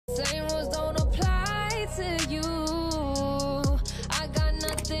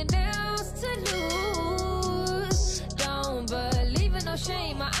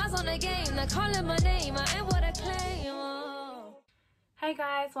I call it my name, I ain't what I claim. Oh. Hey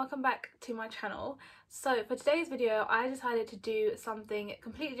guys, welcome back to my channel. So for today's video I decided to do something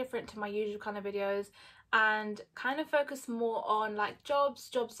completely different to my usual kind of videos and kind of focus more on like jobs,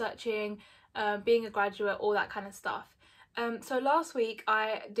 job searching, being a graduate, all that kind of stuff. So last week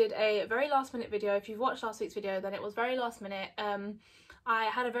I did a very last minute video. If you've watched last week's video, then it was very last minute. I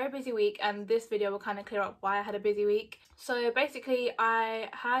had a very busy week and this video will kind of clear up why I had a busy week. So basically I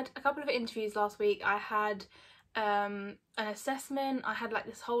had a couple of interviews last week. I had an assessment, I had like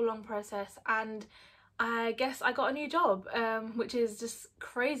this whole long process, and I guess I got a new job, which is just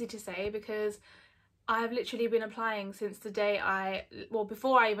crazy to say because I've literally been applying since the day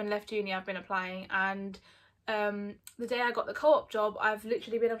before I even left uni. I've been applying, and the day I got the co-op job I've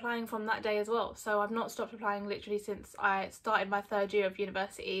literally been applying from that day as well. So I've not stopped applying literally since I started my third year of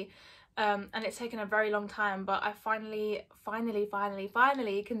university. And it's taken a very long time, but I finally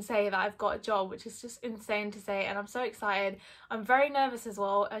can say that I've got a job, which is just insane to say, and I'm so excited. I'm very nervous as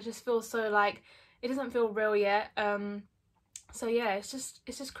well. I just feel so like it doesn't feel real yet. So yeah, it's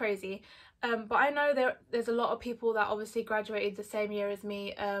just crazy. But I know there's a lot of people that obviously graduated the same year as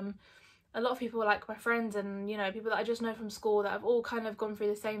me. A lot of people like my friends and, you know, people that I just know from school that have all kind of gone through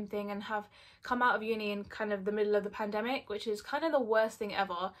the same thing and have come out of uni in kind of the middle of the pandemic, which is kind of the worst thing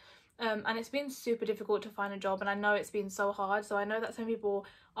ever. And it's been super difficult to find a job, and I know it's been so hard. So I know that some people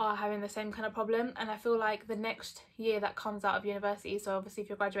are having the same kind of problem, and I feel like the next year that comes out of university, so obviously if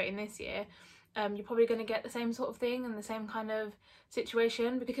you're graduating this year, you're probably going to get the same sort of thing and the same kind of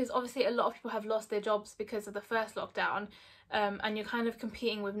situation, because obviously a lot of people have lost their jobs because of the first lockdown. And you're kind of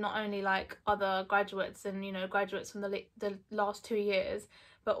competing with not only like other graduates and, you know, graduates from the last 2 years,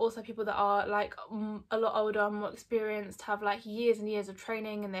 but also people that are like a lot older, more experienced, have like years and years of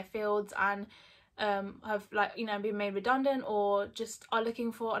training in their fields, and have like, you know, been made redundant or just are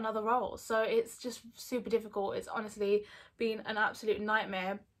looking for another role. So it's just super difficult. It's honestly been an absolute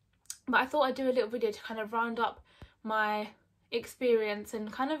nightmare. But I thought I'd do a little video to kind of round up my experience and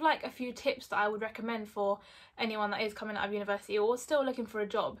kind of like a few tips that I would recommend for anyone that is coming out of university or still looking for a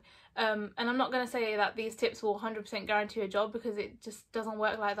job. And I'm not going to say that these tips will 100% guarantee a job, because it just doesn't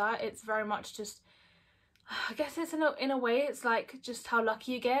work like that. It's very much just, I guess it's in a way it's like just how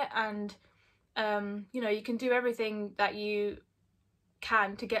lucky you get, and you know, you can do everything that you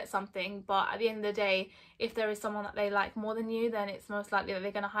can to get something, but at the end of the day, if there is someone that they like more than you, then it's most likely that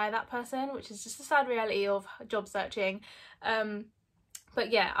they're going to hire that person, which is just a sad reality of job searching.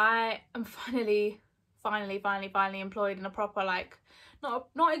 But yeah, I am finally employed in a proper, like,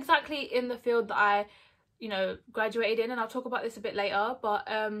 not exactly in the field that I, you know, graduated in, and I'll talk about this a bit later, but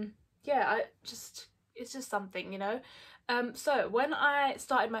yeah, it's just something, you know. So when I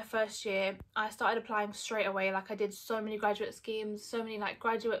started my first year, I started applying straight away. Like, I did so many graduate schemes, so many like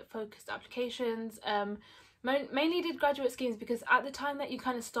graduate focused applications. Mainly did graduate schemes because at the time that you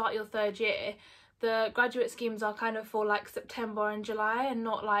kind of start your third year, the graduate schemes are kind of for like September and July and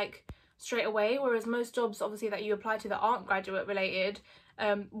not like straight away, whereas most jobs obviously that you apply to that aren't graduate related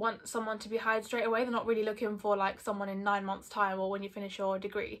want someone to be hired straight away. They're not really looking for like someone in 9 months time or when you finish your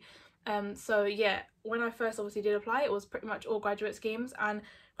degree. So yeah, when I first obviously did apply, it was pretty much all graduate schemes, and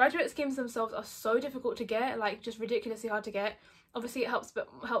graduate schemes themselves are so difficult to get, like just ridiculously hard to get. Obviously it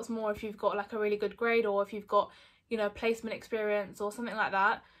helps more if you've got like a really good grade, or if you've got, you know, placement experience or something like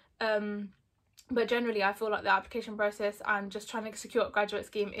that. But generally I feel like the application process and just trying to secure a graduate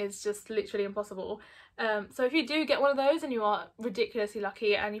scheme is just literally impossible. So if you do get one of those, and you are ridiculously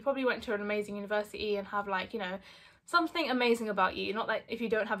lucky, and you probably went to an amazing university and have like, you know, something amazing about you, not like if you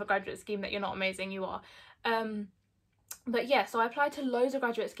don't have a graduate scheme that you're not amazing, you are. But yeah, so I applied to loads of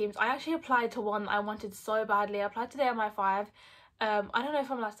graduate schemes. I actually applied to one that I wanted so badly. I applied to the MI5. I don't know if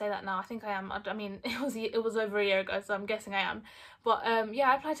I'm allowed to say that now. I think I am. I mean, it was over a year ago, so I'm guessing I am. But yeah,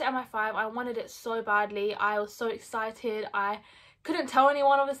 I applied to MI5. I wanted it so badly. I was so excited. I couldn't tell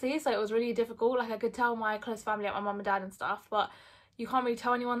anyone, obviously, so it was really difficult. Like, I could tell my close family, like my mum and dad and stuff, but you can't really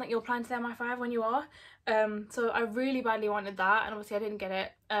tell anyone that you're applying to the MI5 when you are. So I really badly wanted that, and obviously I didn't get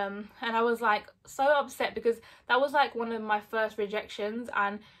it. And I was like so upset because that was like one of my first rejections,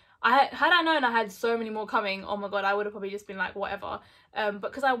 and had I known I had so many more coming, oh my god, I would have probably just been like whatever. But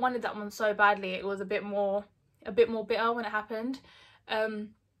because I wanted that one so badly, it was a bit more bitter when it happened.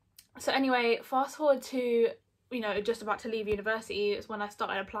 So anyway, fast forward to, you know, just about to leave university is when I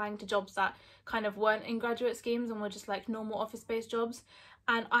started applying to jobs that kind of weren't in graduate schemes and were just like normal office-based jobs.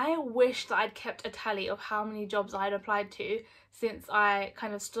 And I wish that I'd kept a tally of how many jobs I had applied to since I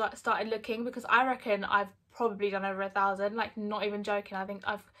kind of started looking, because I reckon I've probably done over 1,000, like not even joking. I think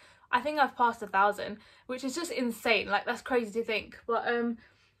I've passed 1,000, which is just insane. Like, that's crazy to think. But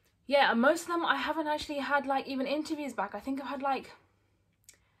yeah, and most of them I haven't actually had like even interviews back. I think I've had like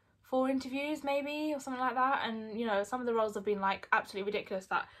 4 interviews maybe or something like that, and you know, some of the roles have been like absolutely ridiculous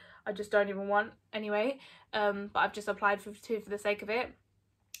that I just don't even want anyway, but I've just applied for the sake of it.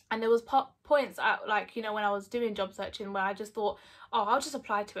 And there was points at, like, you know, when I was doing job searching where I just thought, oh, I'll just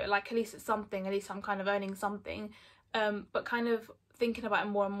apply to it, like at least it's something, at least I'm kind of earning something, but kind of thinking about it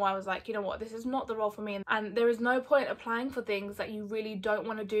more and more, I was like, you know what, this is not the role for me, and there is no point applying for things that you really don't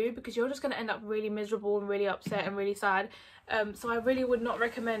want to do, because you're just going to end up really miserable and really upset and really sad. So I really would not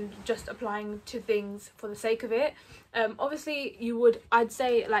recommend just applying to things for the sake of it. Obviously you would, I'd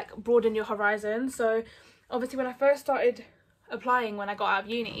say, like, broaden your horizon. So obviously when I first started applying, when I got out of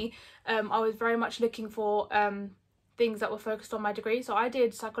uni, I was very much looking for things that were focused on my degree. So I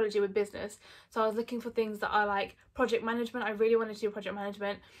did psychology with business, so I was looking for things that are like project management. I really wanted to do project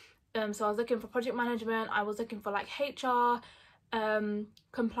management, so I was looking for project management. I was looking for like HR,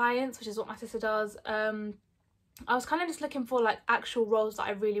 compliance, which is what my sister does. I was kind of just looking for like actual roles that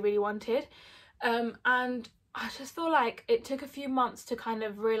I really wanted, and I just feel like it took a few months to kind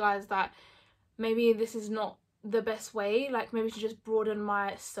of realize that maybe this is not the best way, like maybe to just broaden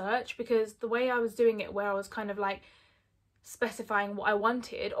my search, because the way I was doing it, where I was kind of like specifying what I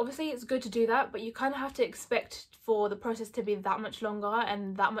wanted, obviously it's good to do that, but you kind of have to expect for the process to be that much longer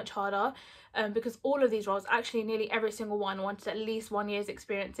and that much harder, because all of these roles, actually nearly every single one, wanted at least 1 year's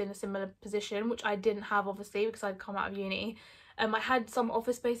experience in a similar position, which I didn't have, obviously, because I'd come out of uni. I had some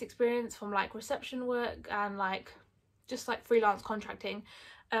office-based experience from like reception work and like just like freelance contracting,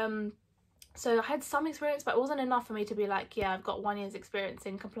 so I had some experience, but it wasn't enough for me to be like, yeah, I've got 1 year's experience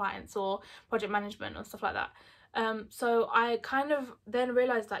in compliance or project management or stuff like that. So I kind of then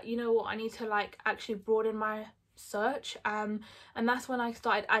realized that, you know what, I need to like actually broaden my search, and that's when I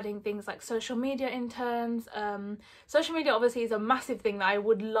started adding things like social media interns. Social media obviously is a massive thing that I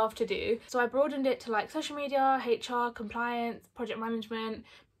would love to do, so I broadened it to like social media, HR, compliance, project management,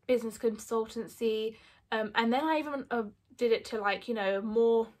 business consultancy, and then I even did it to like, you know,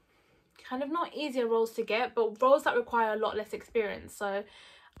 more kind of not easier roles to get, but roles that require a lot less experience. So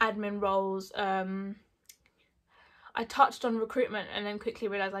admin roles. I touched on recruitment and then quickly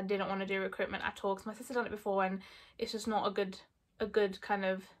realized I didn't want to do recruitment at all, because my sister done it before and it's just not a good kind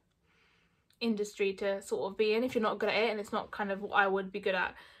of industry to sort of be in if you're not good at it, and it's not kind of what I would be good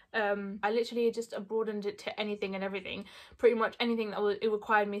at. I literally just broadened it to anything and everything, pretty much anything that it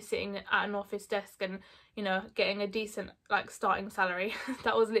required me sitting at an office desk and, you know, getting a decent like starting salary.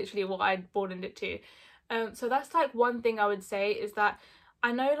 That was literally what I broadened it to. So that's like one thing I would say, is that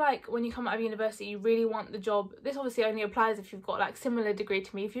I know like when you come out of university you really want the job. This obviously only applies if you've got like similar degree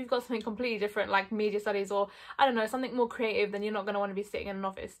to me. If you've got something completely different like media studies or I don't know, something more creative, then you're not going to want to be sitting in an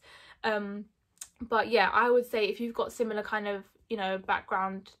office. But yeah, I would say if you've got similar kind of, you know,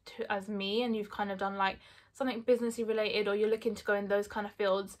 background as me, and you've kind of done like something businessy related, or you're looking to go in those kind of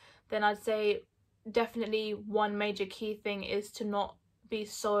fields, then I'd say definitely one major key thing is to not be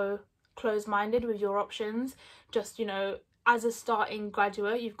so closed-minded with your options. Just, you know, as a starting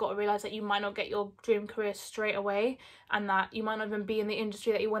graduate, you've got to realize that you might not get your dream career straight away, and that you might not even be in the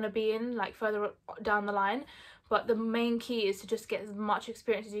industry that you want to be in like further down the line. But the main key is to just get as much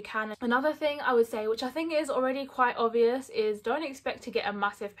experience as you can. Another thing I would say, which I think is already quite obvious, is don't expect to get a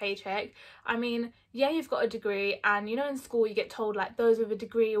massive paycheck. I mean, yeah, you've got a degree, and you know in school you get told like those with a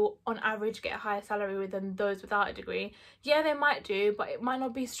degree will on average get a higher salary than those without a degree. Yeah, they might do, but it might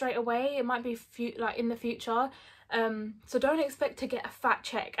not be straight away. It might be like in the future. So don't expect to get a fat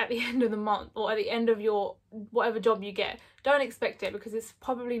check at the end of the month or at the end of your whatever job you get. Don't expect it, because it's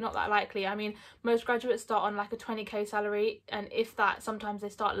probably not that likely. I mean, most graduates start on like a 20k salary, and if that, sometimes they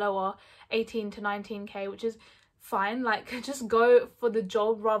start lower, 18 to 19k, which is fine. Like, just go for the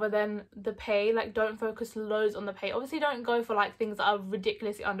job rather than the pay. Like, don't focus loads on the pay. Obviously don't go for like things that are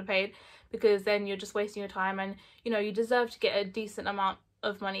ridiculously underpaid, because then you're just wasting your time, and you know, you deserve to get a decent amount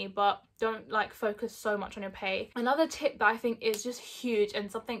of money, but don't like focus so much on your pay. Another tip that I think is just huge,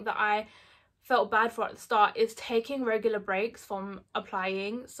 and something that I felt bad for at the start, is taking regular breaks from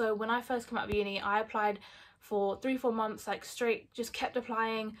applying. So when I first came out of uni, I applied for 3-4 months like straight, just kept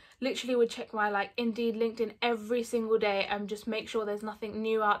applying, literally would check my like Indeed, LinkedIn every single day and just make sure there's nothing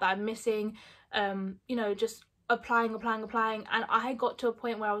new out that I'm missing. You know, just applying, and I got to a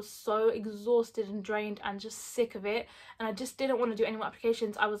point where I was so exhausted and drained and just sick of it, and I just didn't want to do any more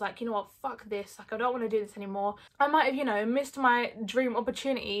applications. I was like, you know what, fuck this, like I don't want to do this anymore. I might have, you know, missed my dream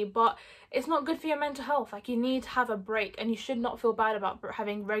opportunity, but it's not good for your mental health. Like, you need to have a break, and you should not feel bad about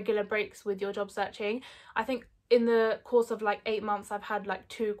having regular breaks with your job searching. I think in the course of like 8 months I've had like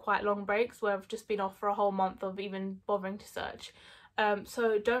 2 quite long breaks where I've just been off for a whole month of even bothering to search.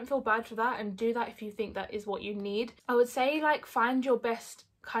 So don't feel bad for that, and do that if you think that is what you need. I would say like find your best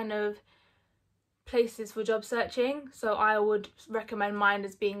kind of places for job searching. So I would recommend mine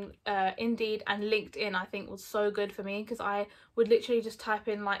as being Indeed, and LinkedIn I think was so good for me, because I would literally just type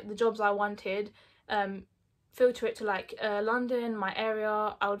in like the jobs I wanted, filter it to like London, my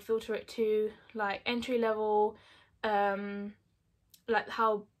area. I would filter it to like entry level, like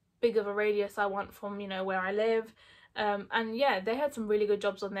how big of a radius I want from, you know, where I live. And yeah, they had some really good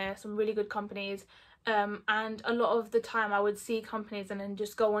jobs on there, some really good companies. And a lot of the time I would see companies and then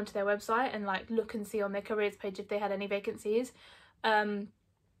just go onto their website and like look and see on their careers page if they had any vacancies. And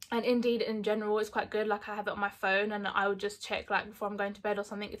Indeed in general is quite good. Like I have it on my phone, and I would just check like before I'm going to bed or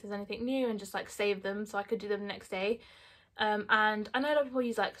something if there's anything new, and just like save them so I could do them the next day. And I know a lot of people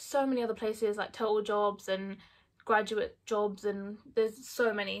use like so many other places like Total Jobs and graduate jobs, and there's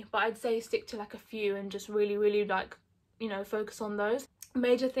so many, but I'd say stick to like a few and just really like, you know, focus on those.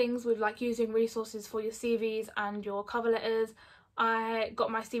 Major things with like using resources for your CVs and your cover letters. I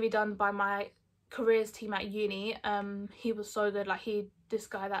got my CV done by my careers team at uni. He was so good. Like this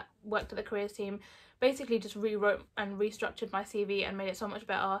guy that worked at the careers team basically just rewrote and restructured my CV and made it so much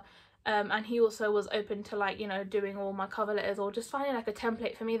better. And he also was open to like, you know, doing all my cover letters, or just finding like a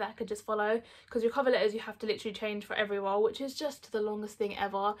template for me that I could just follow, because your cover letters you have to literally change for every role, which is just the longest thing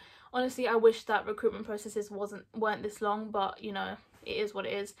ever. Honestly, I wish that recruitment processes weren't this long, but you know, it is what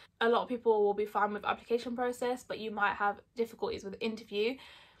it is. A lot of people will be fine with application process, but you might have difficulties with interview.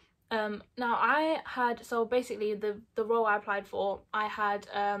 Now I had, so basically the role I applied for, I had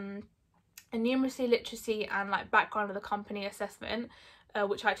a numeracy, literacy and like background of the company assessment,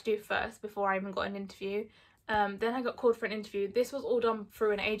 which I had to do first before I even got an interview. Then I got called for an interview. This was all done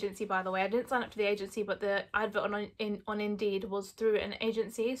through an agency, by the way. I didn't sign up to the agency, but the advert on Indeed was through an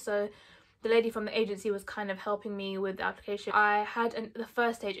agency, so the lady from the agency was kind of helping me with the application. I had the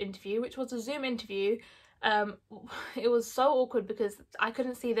first stage interview, which was a Zoom interview. It was so awkward because I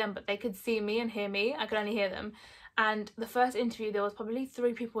couldn't see them, but they could see me and hear me. I could only hear them. And the first interview, there was probably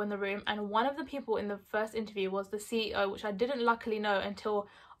 3 people in the room, and one of the people in the first interview was the CEO, which I didn't luckily know until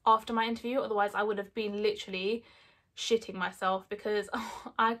after my interview. Otherwise I would have been literally shitting myself, because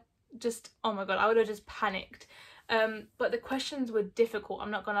oh my god, I would have just panicked. But the questions were difficult, I'm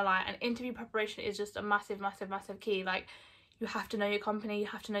not gonna lie, and interview preparation is just a massive key. Like, you have to know your company, you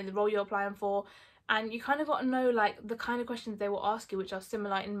have to know the role you're applying for, and you kind of got to know like the kind of questions they will ask you, which are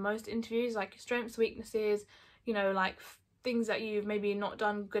similar in most interviews, like your strengths, weaknesses, you know, like things that you've maybe not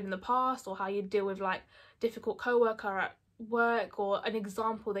done good in the past, or how you deal with like difficult co-worker at work, or an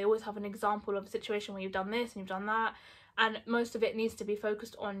example. They always have an example of a situation where you've done this and you've done that, and most of it needs to be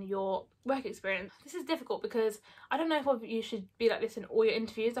focused on your work experience. This is difficult because I don't know if you should be like this in all your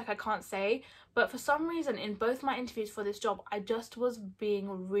interviews, like I can't say, but for some reason in both my interviews for this job I just was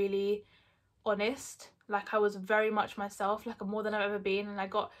being really honest. Like I was very much myself, like more than I've ever been. And I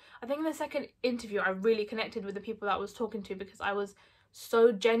think in the second interview I really connected with the people that I was talking to, because I was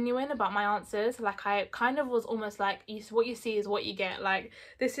so genuine about my answers. Like I kind of was almost like, what you see is what you get. Like,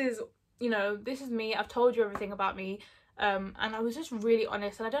 this is, you know, this is me, I've told you everything about me. And I was just really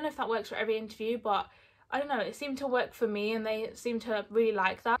honest, and I don't know if that works for every interview, but I don't know, it seemed to work for me and they seemed to really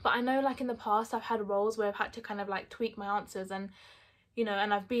like that. But I know like in the past I've had roles where I've had to kind of like tweak my answers, and you know,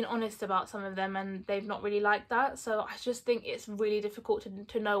 and I've been honest about some of them and they've not really liked that. So I just think it's really difficult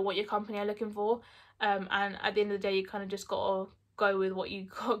to know what your company are looking for, and at the end of the day you kind of just gotta go with what you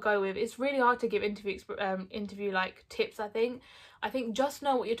go with. It's really hard to give interview like tips. I think just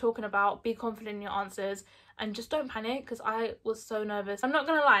know what you're talking about, be confident in your answers, and just don't panic, because I was so nervous. I'm not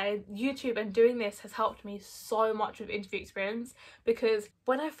gonna lie, YouTube and doing this has helped me so much with interview experience, because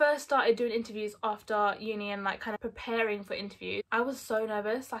when I first started doing interviews after uni and like kind of preparing for interviews, I was so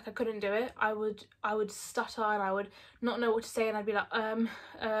nervous. Like I couldn't do it. I would stutter and I would not know what to say, and I'd be like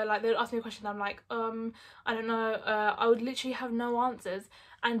like they would ask me a question and I'm like I don't know. I would literally have no answers,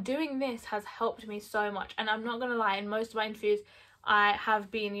 and doing this has helped me so much. And I'm not gonna lie, in most of my interviews I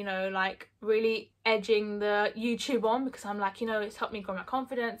have been, you know, like really edging the YouTube on, because I'm like, you know, it's helped me grow my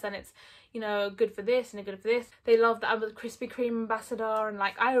confidence, and it's, you know, good for this and good for this. They love that I'm a Krispy Kreme ambassador, and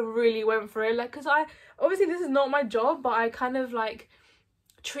like I really went for it, like, because I obviously this is not my job, but I kind of like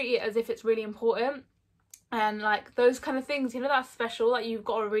treat it as if it's really important. And like those kind of things, you know, that's special, like you've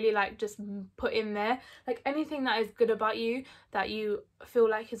got to really like just put in there, like anything that is good about you that you feel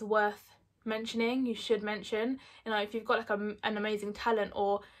like is worth mentioning, you should mention. You know, if you've got like an amazing talent,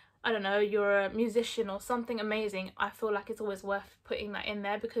 or I don't know, you're a musician or something amazing, I feel like it's always worth putting that in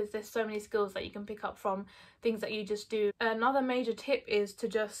there, because there's so many skills that you can pick up from things that you just do. Another major tip is to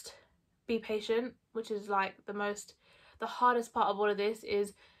just be patient, which is like the the hardest part of all of this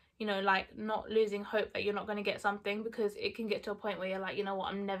is, you know, like not losing hope that you're not going to get something, because it can get to a point where you're like, you know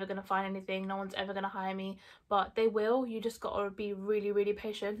what, I'm never going to find anything, no one's ever going to hire me. But they will. You just got to be really, really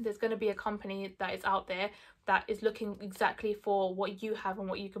patient. There's going to be a company that is out there that is looking exactly for what you have and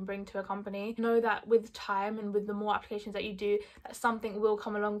what you can bring to a company. Know that with time and with the more applications that you do, that something will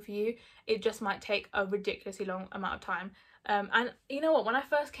come along for you. It just might take a ridiculously long amount of time. And you know what, when I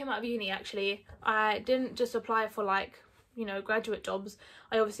first came out of uni, actually, I didn't just apply for like, you know, graduate jobs.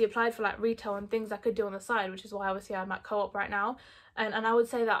 I obviously applied for like retail and things I could do on the side, which is why obviously I'm at Co-op right now. And I would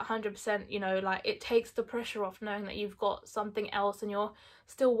say that 100%, you know, like it takes the pressure off knowing that you've got something else and you're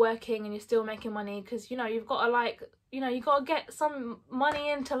still working and you're still making money, because, you know, you've got to like, you know, you got to get some money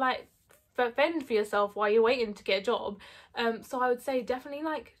in to like fend for yourself while you're waiting to get a job. So I would say definitely,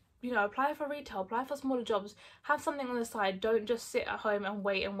 like, you know, apply for retail, apply for smaller jobs, have something on the side. Don't just sit at home and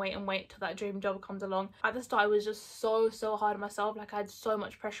wait till that dream job comes along. At the start, I was just so hard on myself. Like, I had so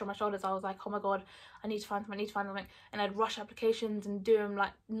much pressure on my shoulders. I was like, oh my god, I need to find something, and I'd rush applications and do them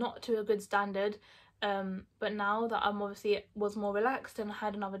like not to a good standard. But now that I'm obviously was more relaxed and I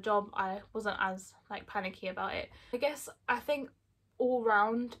had another job, I wasn't as like panicky about it. I think all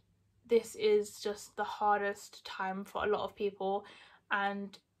round this is just the hardest time for a lot of people,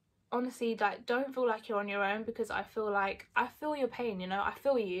 and honestly, like, don't feel like you're on your own, because I feel your pain, you know, I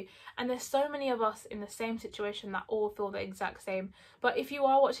feel you, and there's so many of us in the same situation that all feel the exact same. But if you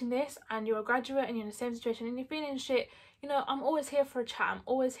are watching this and you're a graduate and you're in the same situation and you're feeling shit, you know, I'm always here for a chat. I'm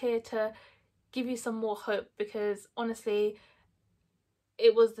always here to give you some more hope, because honestly,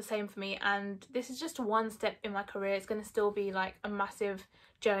 it was the same for me, and this is just one step in my career. It's going to still be like a massive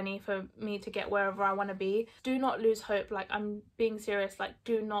journey for me to get wherever I want to be. Do not lose hope. Like, I'm being serious. Like,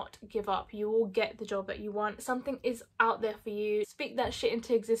 do not give up. You will get the job that you want. Something is out there for you. Speak that shit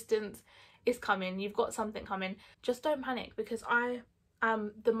into existence. It's coming. You've got something coming. Just don't panic, because I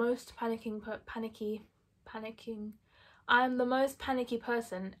am the most I'm the most panicky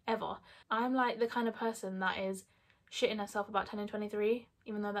person ever. I'm like the kind of person that is shitting herself about turning 23,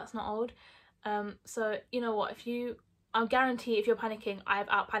 even though that's not old. So you know what, I guarantee if you're panicking, I've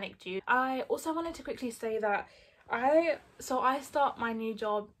out panicked you. I also wanted to quickly say that I start my new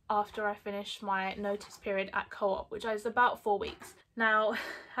job after I finish my notice period at Co-op, which is about 4 weeks. Now,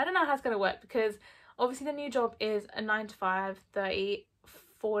 I don't know how it's going to work, because obviously the new job is a 9 to 5,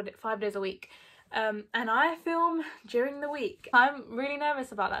 5 days a week. And I film during the week. I'm really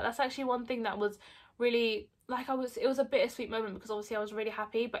nervous about that. That's actually one thing that was really, like, it was a bittersweet moment, because obviously I was really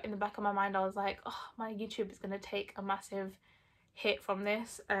happy, but in the back of my mind I was like, oh, my YouTube is going to take a massive hit from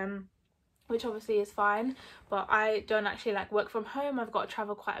this, which obviously is fine, but I don't actually like work from home. I've got to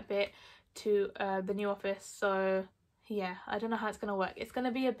travel quite a bit to the new office, so yeah, I don't know how it's going to work. It's going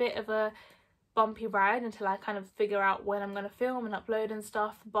to be a bit of a bumpy ride until I kind of figure out when I'm going to film and upload and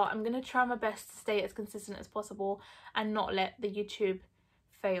stuff, but I'm going to try my best to stay as consistent as possible and not let the YouTube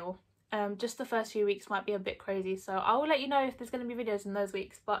fail. Just the first few weeks might be a bit crazy, so I will let you know if there's going to be videos in those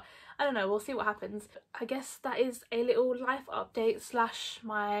weeks, but I don't know, we'll see what happens. I guess that is a little life update slash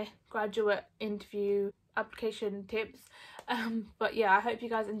my graduate interview application tips. But yeah, I hope you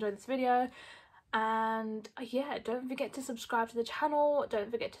guys enjoyed this video, and yeah, don't forget to subscribe to the channel,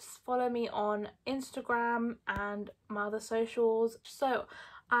 don't forget to follow me on Instagram and my other socials. So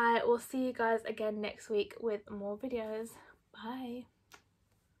I will see you guys again next week with more videos. Bye.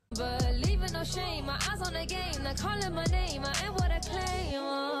 But leaving no shame, my eyes on the game, they're calling my name, I ain't what I claim.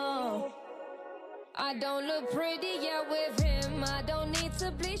 Oh, I don't look pretty yet with him, I don't need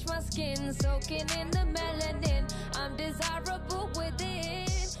to bleach my skin, soaking in the melanin, I'm desirable with it.